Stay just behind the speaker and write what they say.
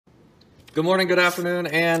Good morning, good afternoon,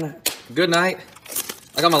 and good night.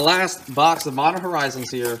 I got my last box of Modern Horizons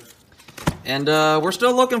here. And we're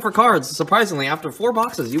still looking for cards. Surprisingly, after 4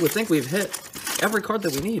 boxes, you would think we've hit every card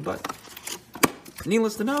that we need, but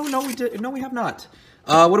needless to know, no, we have not.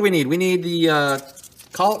 What do we need? We need the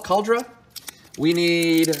Cauldra. We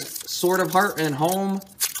need Sword of Heart and Home.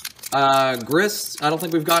 Grist. I don't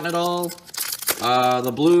think we've gotten it all.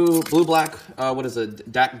 The blue-black, what is it?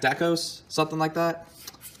 Dakos? Something like that.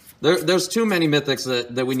 There's too many mythics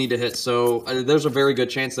that we need to hit, so there's a very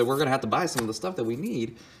good chance that we're going to have to buy some of the stuff that we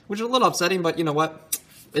need, which is a little upsetting, but you know what?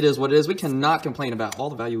 It is what it is. We cannot complain about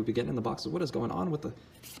all the value we'll be getting in the boxes. What is going on with the...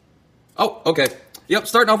 Oh, okay. Yep,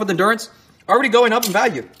 starting off with Endurance. Already going up in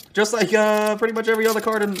value, just like pretty much every other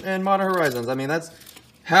card in Modern Horizons. I mean, that's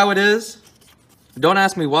how it is. Don't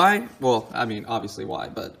ask me why. Well, I mean, obviously why,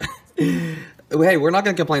 but... Hey, we're not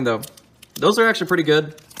going to complain, though. Those are actually pretty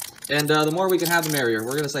good. And the more we can have, the merrier.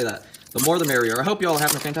 We're going to say that. The more, the merrier. I hope you all are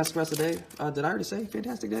having a fantastic rest of the day. Did I already say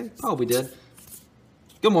fantastic day? Probably did.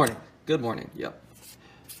 Good morning. Good morning. Yep.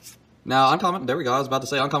 Now, uncommon. There we go. I was about to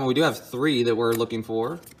say uncommon. We do have 3 that we're looking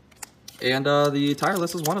for. And the tire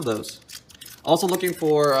list is one of those. Also looking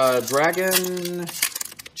for Dragon,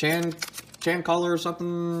 Chan Color or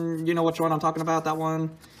something. You know which one I'm talking about, that one.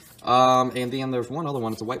 And then there's one other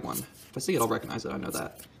one. It's a white one. If I see it, I'll recognize it. I know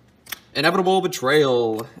that. Inevitable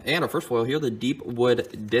Betrayal. And our first foil here, the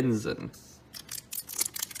Deepwood Denizen.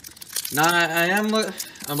 Now, I'm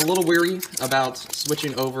a little weary about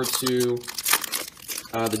switching over to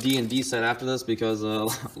the D&D set after this because,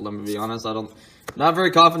 let me be honest, not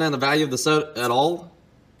very confident in the value of the set at all.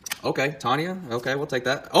 Okay, Tanya. Okay, we'll take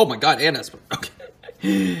that. Oh my god, and Esper.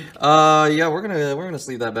 Okay. Yeah, we're gonna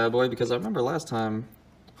sleeve that bad boy because I remember last time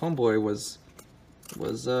Homeboy was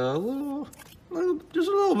just a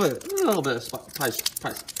little bit price,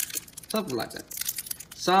 something like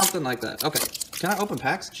that. Okay, can I open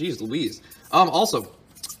packs? Jeez Louise. Also,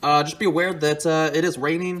 just be aware that it is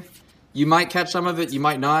raining. You might catch some of it, you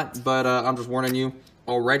might not, but I'm just warning you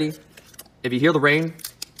already. If you hear the rain,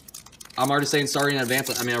 I'm already saying sorry in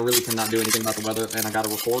advance. I mean, I really cannot do anything about the weather, and I gotta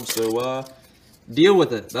record, so deal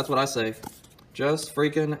with it. That's what I say. Just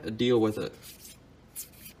freaking deal with it.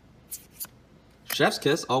 Chef's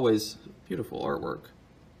Kiss, always beautiful artwork.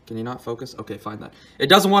 Can you not focus? Okay, find that. It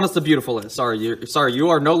doesn't want us to beautiful it. Sorry, you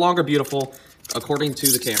are no longer beautiful according to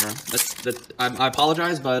the camera. I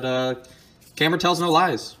apologize, but camera tells no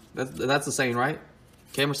lies. That's the saying, right?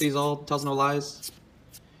 Camera sees all, tells no lies.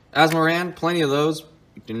 Asmoran, plenty of those.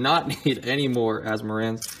 We do not need any more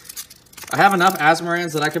Asmorans. I have enough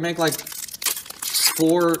Asmorans that I can make like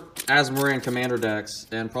 4 Asmoran commander decks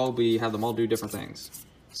and probably have them all do different things.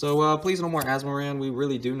 So please no more Asmoran. We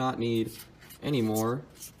really do not need any more.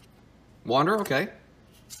 Wander, okay.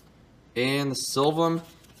 And the Sylvan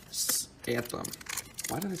Anthem.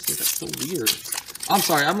 Why did I say that so weird? I'm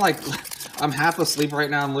sorry, I'm half asleep right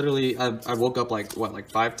now. I'm literally, I woke up like, what, like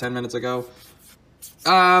 5-10 minutes ago?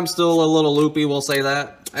 I'm still a little loopy, we'll say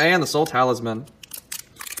that. And the Soul Talisman.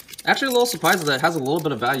 Actually a little surprised that it has a little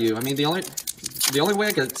bit of value. I mean, the only way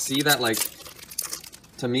I could see that, like,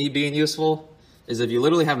 to me being useful is if you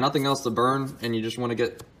literally have nothing else to burn and you just want to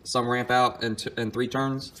get some ramp out in 3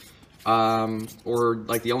 turns. Or,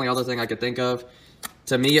 like, the only other thing I could think of,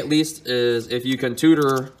 to me at least, is if you can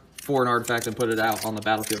tutor for an artifact and put it out on the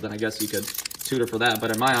battlefield, then I guess you could tutor for that.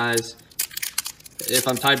 But in my eyes, if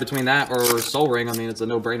I'm tied between that or Soul Ring, I mean, it's a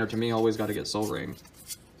no-brainer to me. Always got to get Soul Ring.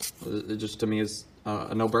 It just, to me, is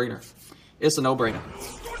a no-brainer. It's a no-brainer.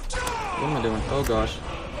 What am I doing? Oh, gosh.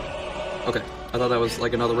 Okay. I thought that was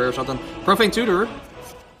like another rare or something. Profane Tutor.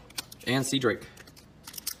 And Sea Drake.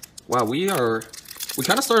 Wow, we kind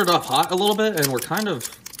of started off hot a little bit, and we kind of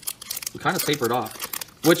tapered off.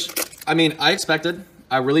 Which, I mean, I expected.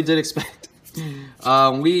 I really did expect.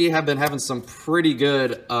 We have been having some pretty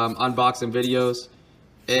good unboxing videos,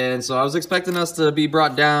 and so I was expecting us to be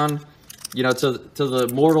brought down, you know, to the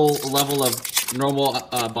mortal level of normal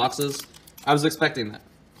boxes. I was expecting that.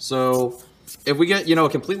 So if we get, you know, a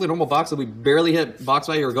completely normal box that we barely hit box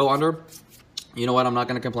value or go under, you know what? I'm not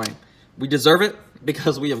going to complain. We deserve it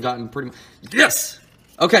because we have gotten pretty much. Yes.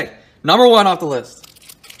 Okay, number 1 off the list,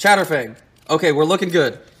 Chatterfang. Okay, we're looking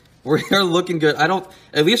good. We're looking good.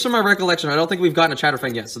 At least from my recollection, I don't think we've gotten a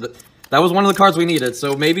Chatterfang yet. So that was one of the cards we needed.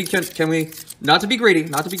 So maybe can we, not to be greedy,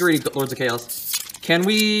 Lords of Chaos, can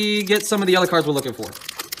we get some of the other cards we're looking for?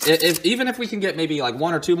 Even if we can get maybe like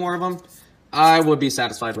 1 or 2 more of them, I would be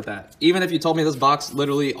satisfied with that. Even if you told me this box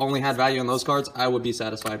literally only had value in those cards, I would be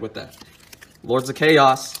satisfied with that. Lords of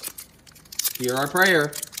Chaos, hear our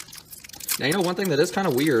prayer. Now, you know one thing that is kind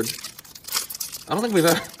of weird. I don't think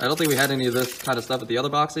we had any of this kind of stuff at the other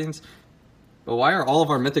boxings. But why are all of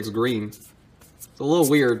our mythics green? It's a little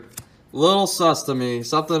weird. A little sus to me.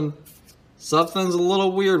 Something's a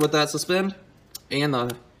little weird with that suspend. And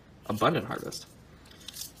the Abundant Harvest.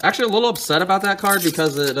 Actually, a little upset about that card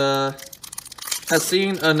because it has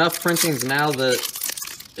seen enough printings now that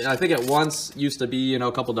I think it once used to be, you know,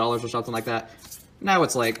 a couple dollars or something like that. Now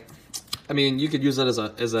it's like, I mean, you could use it as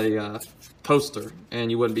a coaster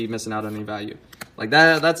and you wouldn't be missing out on any value. Like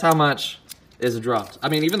that's how much is dropped. I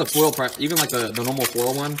mean, even the foil price, even like the normal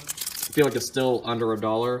foil one, I feel like it's still under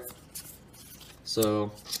 $1.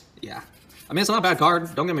 So, yeah. I mean, it's not a bad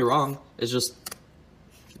card. Don't get me wrong. It's just,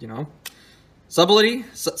 you know, subtlety,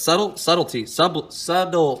 subtlety,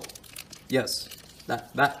 subtle. Yes, that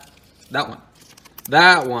one.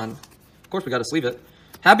 That one. Of course, we got to sleeve it.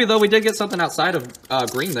 Happy though, we did get something outside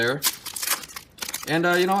of green there. And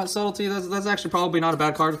you know what, subtlety. That's actually probably not a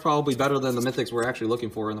bad card. It's probably better than the mythics we're actually looking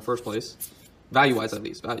for in the first place, value-wise at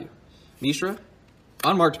least. Value. Mishra,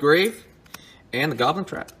 Unmarked Grave, and the Goblin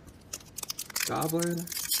Trap. Goblin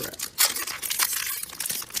Trap.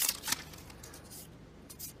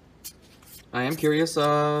 I am curious,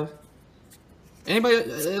 anybody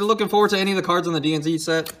looking forward to any of the cards in the D&D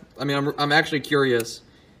set? I mean, I'm actually curious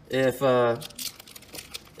if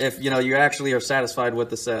you know, you actually are satisfied with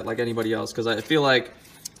the set like anybody else, because I feel like,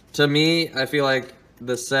 to me, I feel like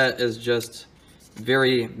the set is just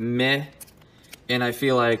very meh, and I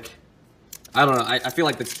feel like, I don't know, I feel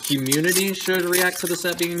like the community should react to the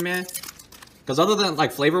set being meh. Because other than,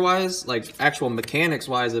 like, flavor-wise, like, actual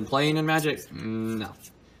mechanics-wise and playing in Magic, no.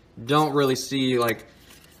 Don't really see, like...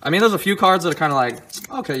 I mean, there's a few cards that are kind of like,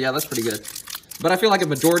 okay, yeah, that's pretty good. But I feel like a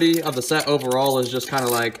majority of the set overall is just kind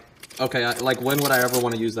of like, okay, like, when would I ever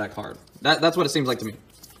want to use that card? That's what it seems like to me.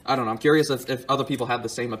 I don't know. I'm curious if other people have the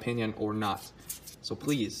same opinion or not. So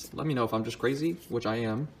please, let me know if I'm just crazy, which I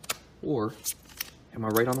am, or am I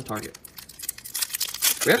right on the target?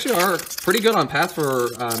 We actually are pretty good on path for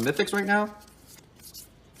Mythics right now.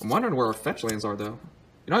 I'm wondering where our fetch lands are, though.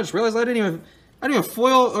 You know, I just realized I didn't even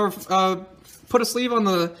foil or put a sleeve on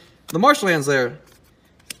the marshlands there.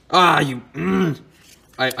 Ah, you.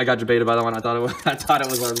 I got debated by that one. I thought it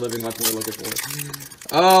was our living weapon we're looking for.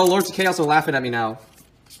 Oh, Lords of Chaos are laughing at me now.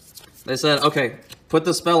 They said, okay, put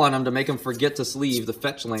the spell on him to make him forget to sleeve the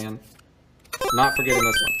fetch land. Not forgetting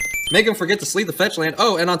this one. Make him forget to sleeve the fetch land.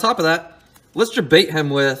 Oh, and on top of that, let's debate him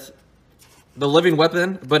with the living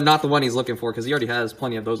weapon, but not the one he's looking for, because he already has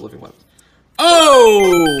plenty of those living weapons.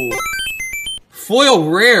 Oh! Foil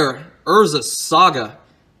rare, Urza Saga.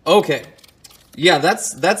 Okay. Yeah,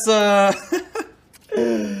 that's that's a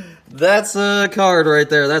card right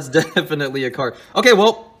there. That's definitely a card. Okay,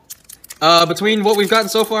 well, between what we've gotten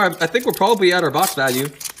so far, I think we're probably at our box value.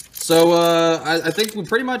 So, I think we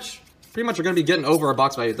pretty much are going to be getting over our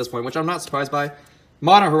box value at this point, which I'm not surprised by.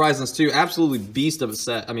 Modern Horizons 2, absolutely beast of a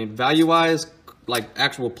set. I mean, value-wise, like,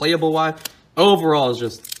 actual playable-wise, overall is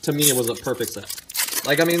just, to me, it was a perfect set.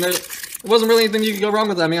 Like, I mean, there wasn't really anything you could go wrong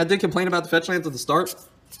with it. I mean, I did complain about the fetch lands at the start,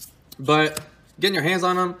 but getting your hands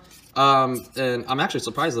on them, and I'm actually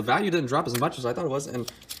surprised the value didn't drop as much as I thought it was,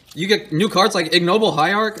 and you get new cards like Ignoble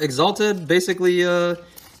Hierarch, Exalted, basically, oh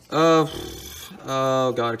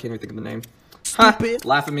god, I can't even think of the name. Stupid. Ha,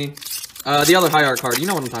 laugh at me. The other Hierarch card, you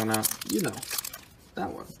know what I'm talking about. You know. That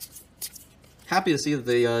one. Happy to see that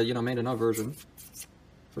they, you know, made another version.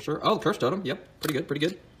 For sure. Oh, Curse Totem. Yep. Pretty good, pretty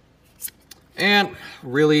good. And,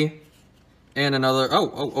 really. And another.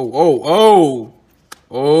 Oh.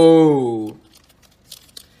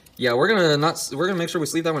 Yeah, we're gonna make sure we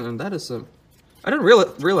sleeve that one. And that is some. I didn't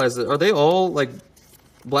realize that. Are they all, like,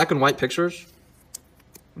 black and white pictures?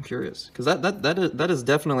 I'm curious. Because that is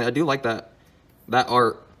definitely. I do like that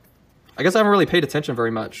art. I guess I haven't really paid attention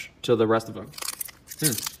very much to the rest of them.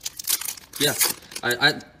 Yeah,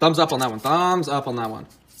 I thumbs up on that one. Thumbs up on that one.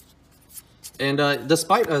 And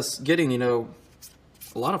despite us getting, you know,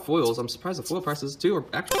 a lot of foils, I'm surprised the foil prices too are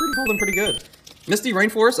actually holding pretty good. Misty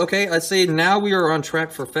Rainforest, okay, I'd say now we are on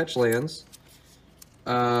track for fetch lands.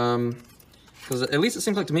 Because at least it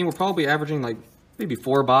seems like to me we're probably averaging like maybe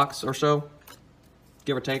 4 box or so,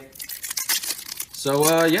 give or take.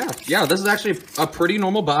 So yeah, this is actually a pretty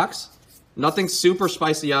normal box. Nothing super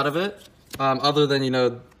spicy out of it, other than, you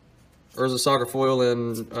know, Urza Saga foil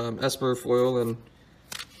and Esper foil and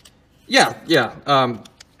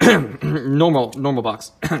normal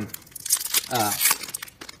box.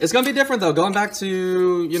 It's gonna be different though. Going back to,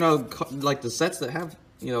 you know, like the sets that have,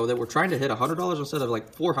 you know, that we're trying to hit $100 instead of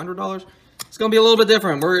like $400. It's gonna be a little bit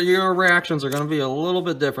different. Your reactions are gonna be a little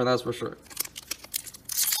bit different. That's for sure.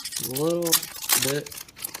 A little bit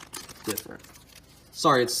different.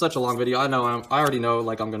 Sorry, it's such a long video. I know. I already know.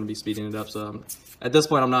 Like, I'm gonna be speeding it up. So At this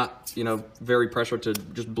point, I'm not, you know, very pressured to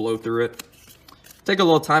just blow through it. Take a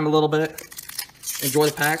little time, a little bit. Enjoy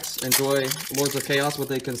the packs. Enjoy Lords of Chaos, what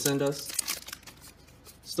they can send us.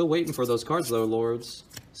 Still waiting for those cards, though, Lords.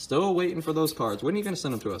 Still waiting for those cards. When are you going to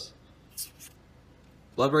send them to us?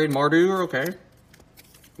 Bloodbraid, Mardu, okay.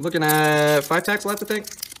 Looking at 5 packs left, I think.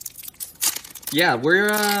 Yeah, we're,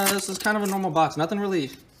 this is kind of a normal box. Nothing I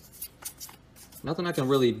can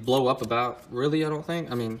really blow up about, really, I don't think.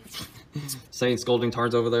 I mean, saying Scalding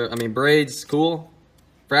Tarns over there. I mean, Braids, cool.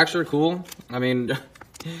 Fracture, cool. I mean,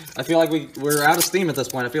 I feel like we're out of steam at this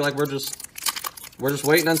point. I feel like we're just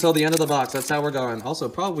waiting until the end of the box. That's how we're going. Also,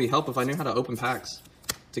 probably help if I knew how to open packs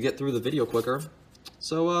to get through the video quicker.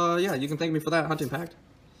 So, yeah, you can thank me for that, Hunting Pack.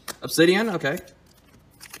 Obsidian, okay.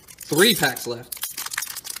 3 packs left.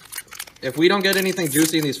 If we don't get anything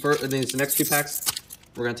juicy in these next 2 packs,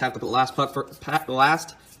 we're gonna tap the last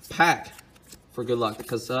pack for good luck.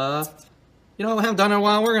 Because, you know, I haven't done it in a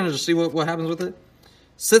while. We're gonna just see what happens with it.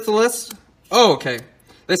 Scythelus. Oh, okay.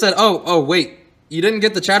 They said, oh, wait. You didn't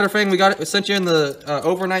get the Chatterfang we sent you in the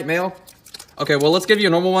overnight mail? Okay, well, let's give you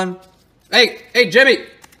a normal one. Hey, Jimmy!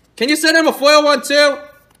 Can you send him a foil one, too?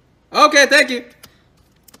 Okay, thank you.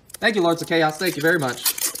 Thank you, Lords of Chaos. Thank you very much.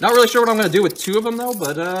 Not really sure what I'm going to do with 2 of them, though,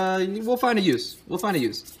 but we'll find a use. We'll find a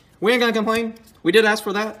use. We ain't going to complain. We did ask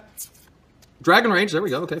for that. Dragon Rage. There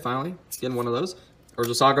we go. Okay, finally. Getting one of those.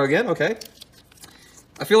 Urza Saga again. Okay.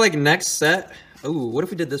 I feel like next set... Ooh, what if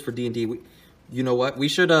we did this for D&D? You know what? We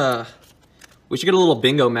should get a little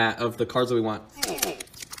bingo mat of the cards that we want.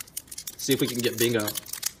 See if we can get bingo.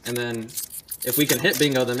 And then, if we can hit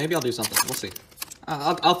bingo, then maybe I'll do something. We'll see.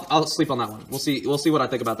 I'll sleep on that one. We'll see what I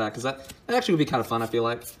think about that, because that actually would be kind of fun, I feel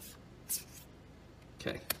like.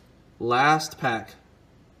 Okay. Last pack.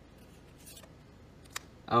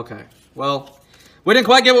 Okay. Well, we didn't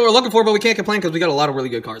quite get what we're looking for, but we can't complain because we got a lot of really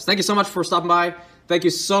good cards. Thank you so much for stopping by. Thank you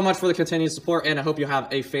so much for the continued support, and I hope you have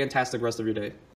a fantastic rest of your day.